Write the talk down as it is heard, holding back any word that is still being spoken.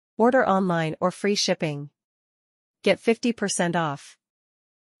Order online or free shipping. Get 50% off.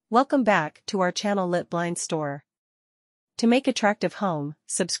 Welcome back to our channel Lit Blind Store. To make attractive home,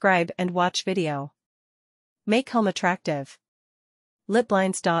 subscribe and watch video. Make home attractive.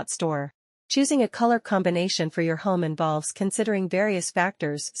 Litblinds.store. Choosing a color combination for your home involves considering various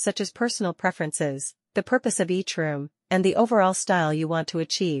factors such as personal preferences, the purpose of each room, and the overall style you want to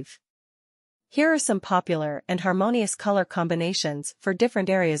achieve. Here are some popular and harmonious color combinations for different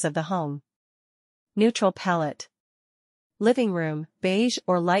areas of the home. Neutral palette. Living room, beige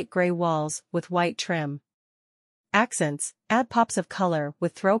or light gray walls with white trim. Accents, add pops of color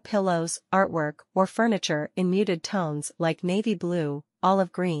with throw pillows, artwork, or furniture in muted tones like navy blue,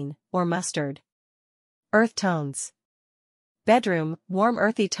 olive green, or mustard. Earth tones. Bedroom, warm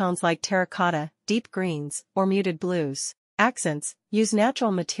earthy tones like terracotta, deep greens, or muted blues. Accents, use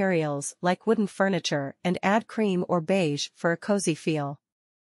natural materials like wooden furniture and add cream or beige for a cozy feel.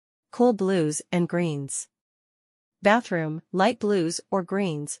 Cool blues and greens. Bathroom, light blues or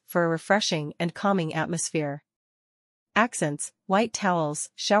greens for a refreshing and calming atmosphere. Accents, white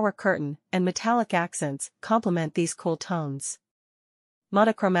towels, shower curtain, and metallic accents complement these cool tones.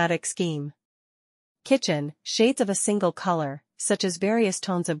 Monochromatic scheme. Kitchen, shades of a single color, such as various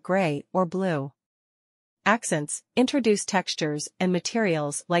tones of gray or blue. Accents, introduce textures and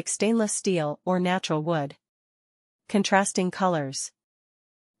materials like stainless steel or natural wood. Contrasting colors.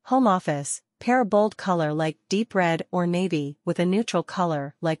 Home office, pair a bold color like deep red or navy with a neutral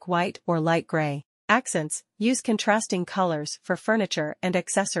color like white or light gray. Accents, use contrasting colors for furniture and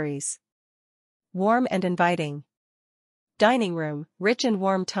accessories. Warm and inviting. Dining room, rich and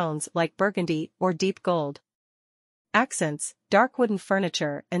warm tones like burgundy or deep gold. Accents, dark wooden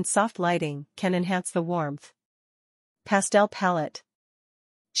furniture and soft lighting can enhance the warmth. Pastel palette.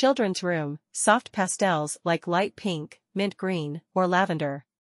 Children's room, soft pastels like light pink, mint green, or lavender.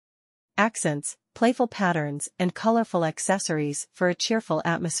 Accents, playful patterns and colorful accessories for a cheerful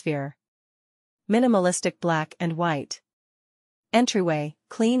atmosphere. Minimalistic black and white. Entryway,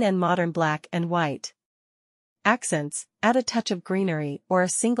 clean and modern black and white. Accents, add a touch of greenery or a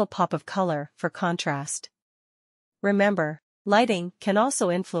single pop of color for contrast. Remember, lighting can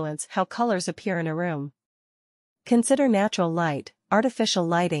also influence how colors appear in a room. Consider natural light, artificial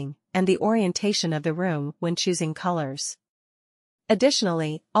lighting, and the orientation of the room when choosing colors.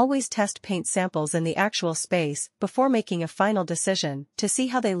 Additionally, always test paint samples in the actual space before making a final decision to see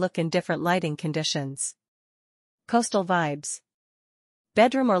how they look in different lighting conditions. Coastal vibes.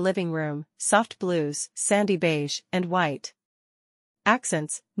 Bedroom or living room, soft blues, sandy beige, and white.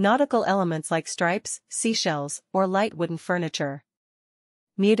 Accents, nautical elements like stripes, seashells, or light wooden furniture.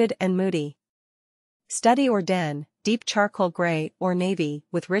 Muted and moody. Study or den, deep charcoal gray or navy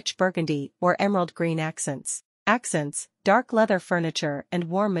with rich burgundy or emerald green accents. Accents, dark leather furniture and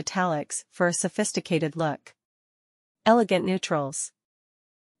warm metallics for a sophisticated look. Elegant neutrals.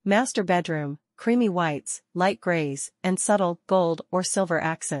 Master bedroom, creamy whites, light grays, and subtle gold or silver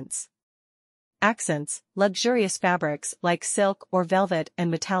accents. Accents, luxurious fabrics like silk or velvet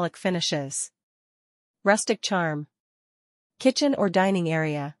and metallic finishes. Rustic charm. Kitchen or dining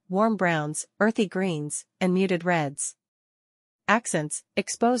area, warm browns, earthy greens, and muted reds. Accents,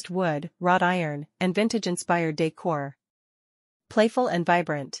 exposed wood, wrought iron, and vintage-inspired decor. Playful and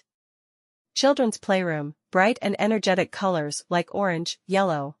vibrant. Children's playroom, bright and energetic colors like orange,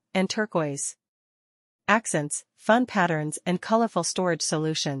 yellow, and turquoise. Accents, fun patterns and colorful storage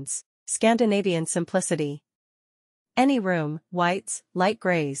solutions. Scandinavian simplicity. Any room, whites, light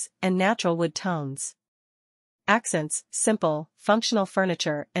grays, and natural wood tones. Accents, simple, functional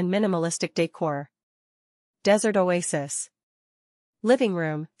furniture and minimalistic decor. Desert oasis. Living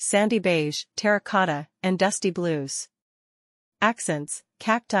room, sandy beige, terracotta, and dusty blues. Accents,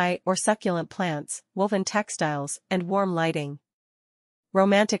 cacti or succulent plants, woven textiles, and warm lighting.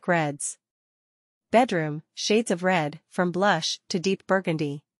 Romantic reds. Bedroom, shades of red, from blush to deep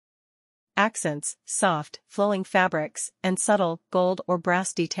burgundy. Accents, soft, flowing fabrics, and subtle, gold or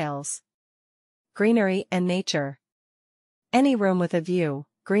brass details. Greenery and nature. Any room with a view,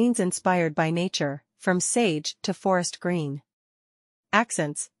 greens inspired by nature, from sage to forest green.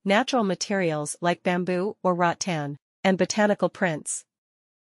 Accents, natural materials like bamboo or rattan, and botanical prints.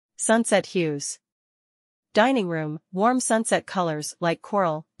 Sunset hues. Dining room, warm sunset colors like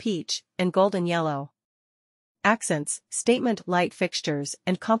coral, peach, and golden yellow. Accents, statement light fixtures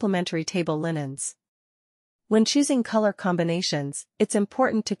and complementary table linens. When choosing color combinations, it's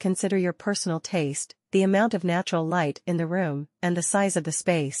important to consider your personal taste, the amount of natural light in the room, and the size of the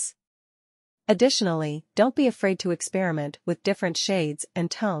space. Additionally, don't be afraid to experiment with different shades and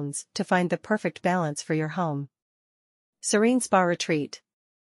tones to find the perfect balance for your home. Serene spa retreat.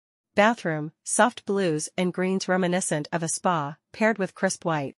 Bathroom, soft blues and greens reminiscent of a spa, paired with crisp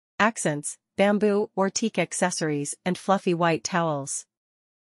white. Accents, bamboo or teak accessories and fluffy white towels.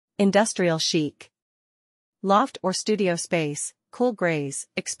 Industrial chic. Loft or studio space, cool grays,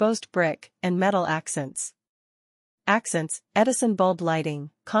 exposed brick and metal accents. Accents, Edison bulb lighting,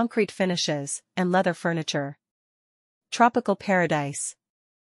 concrete finishes, and leather furniture. Tropical paradise.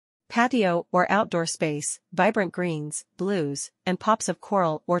 Patio or outdoor space, vibrant greens, blues, and pops of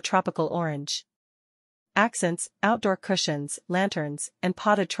coral or tropical orange. Accents, outdoor cushions, lanterns, and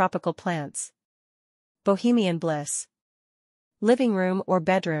potted tropical plants. Bohemian bliss. Living room or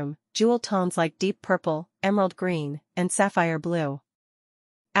bedroom, jewel tones like deep purple, emerald green, and sapphire blue.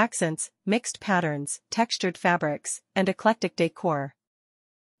 Accents, mixed patterns, textured fabrics, and eclectic decor.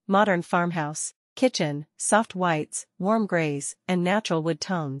 Modern farmhouse. Kitchen, soft whites, warm grays, and natural wood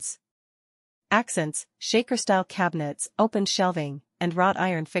tones. Accents, shaker-style cabinets, open shelving, and wrought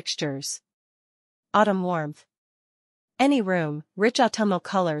iron fixtures. Autumn warmth. Any room, rich autumnal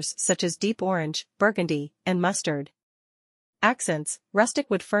colors such as deep orange, burgundy, and mustard. Accents, rustic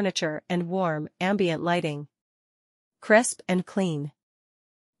wood furniture and warm, ambient lighting. Crisp and clean.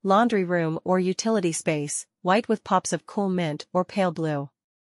 Laundry room or utility space, white with pops of cool mint or pale blue.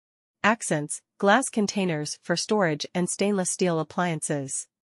 Accents, glass containers for storage and stainless steel appliances.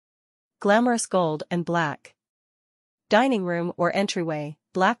 Glamorous gold and black. Dining room or entryway,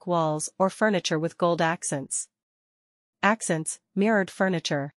 black walls or furniture with gold accents. Accents, mirrored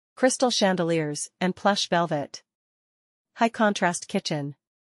furniture, crystal chandeliers, and plush velvet. High contrast kitchen.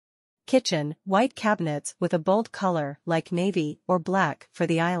 Kitchen, white cabinets with a bold color like navy or black for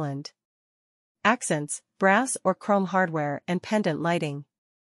the island. Accents, brass or chrome hardware and pendant lighting.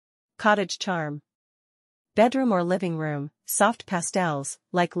 Cottage charm. Bedroom or living room, soft pastels,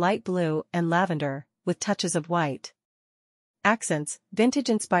 like light blue and lavender, with touches of white. Accents,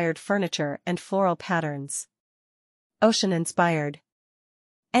 vintage-inspired furniture and floral patterns. Ocean-inspired.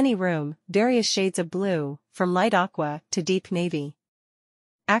 Any room, various shades of blue, from light aqua to deep navy.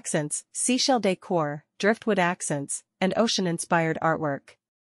 Accents, seashell decor, driftwood accents, and ocean-inspired artwork.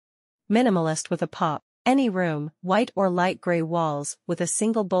 Minimalist with a pop. Any room, white or light gray walls with a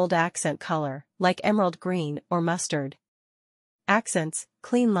single bold accent color, like emerald green or mustard. Accents,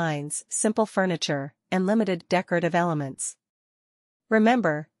 clean lines, simple furniture, and limited decorative elements.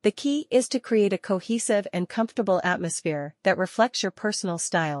 Remember, the key is to create a cohesive and comfortable atmosphere that reflects your personal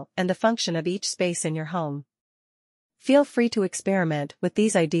style and the function of each space in your home. Feel free to experiment with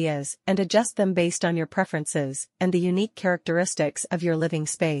these ideas and adjust them based on your preferences and the unique characteristics of your living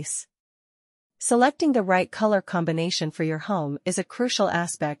space. Selecting the right color combination for your home is a crucial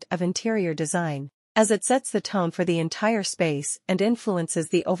aspect of interior design, as it sets the tone for the entire space and influences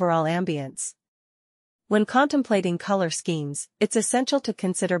the overall ambience. When contemplating color schemes, it's essential to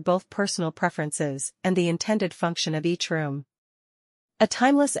consider both personal preferences and the intended function of each room. A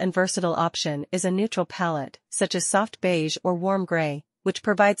timeless and versatile option is a neutral palette, such as soft beige or warm gray, which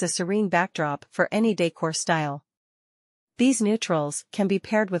provides a serene backdrop for any decor style. These neutrals can be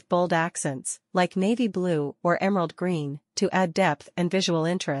paired with bold accents, like navy blue or emerald green, to add depth and visual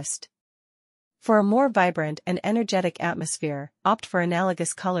interest. For a more vibrant and energetic atmosphere, opt for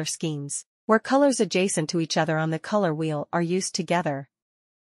analogous color schemes, where colors adjacent to each other on the color wheel are used together.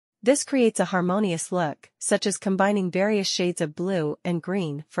 This creates a harmonious look, such as combining various shades of blue and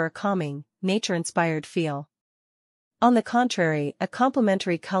green for a calming, nature-inspired feel. On the contrary, a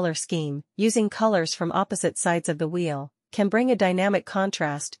complementary color scheme, using colors from opposite sides of the wheel, can bring a dynamic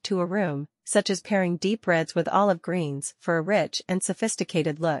contrast to a room, such as pairing deep reds with olive greens for a rich and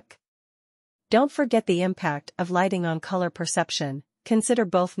sophisticated look. Don't forget the impact of lighting on color perception. Consider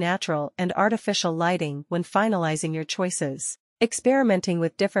both natural and artificial lighting when finalizing your choices. Experimenting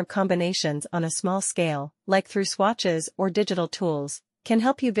with different combinations on a small scale, like through swatches or digital tools, can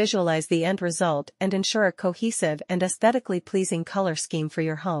help you visualize the end result and ensure a cohesive and aesthetically pleasing color scheme for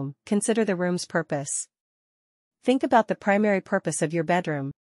your home. Consider the room's purpose. Think about the primary purpose of your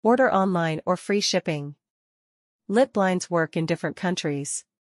bedroom. Order online or free shipping. Lit blinds work in different countries.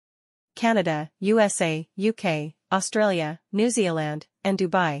 Canada, USA, UK, Australia, New Zealand, and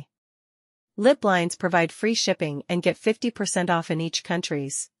Dubai. Lit blinds provide free shipping and get 50% off in each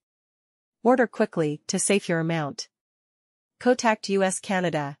countries. Order quickly to save your amount. Contact US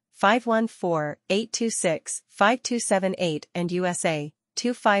Canada, 514-826-5278 and USA,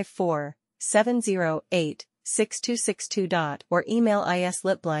 254-708-6262. Or email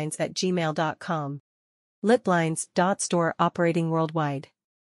islitblinds@gmail.com. Litblinds.store operating worldwide.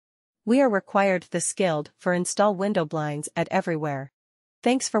 We are required the skilled for install window blinds at everywhere.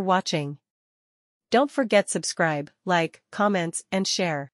 Thanks for watching. Don't forget subscribe, like, comments, and share.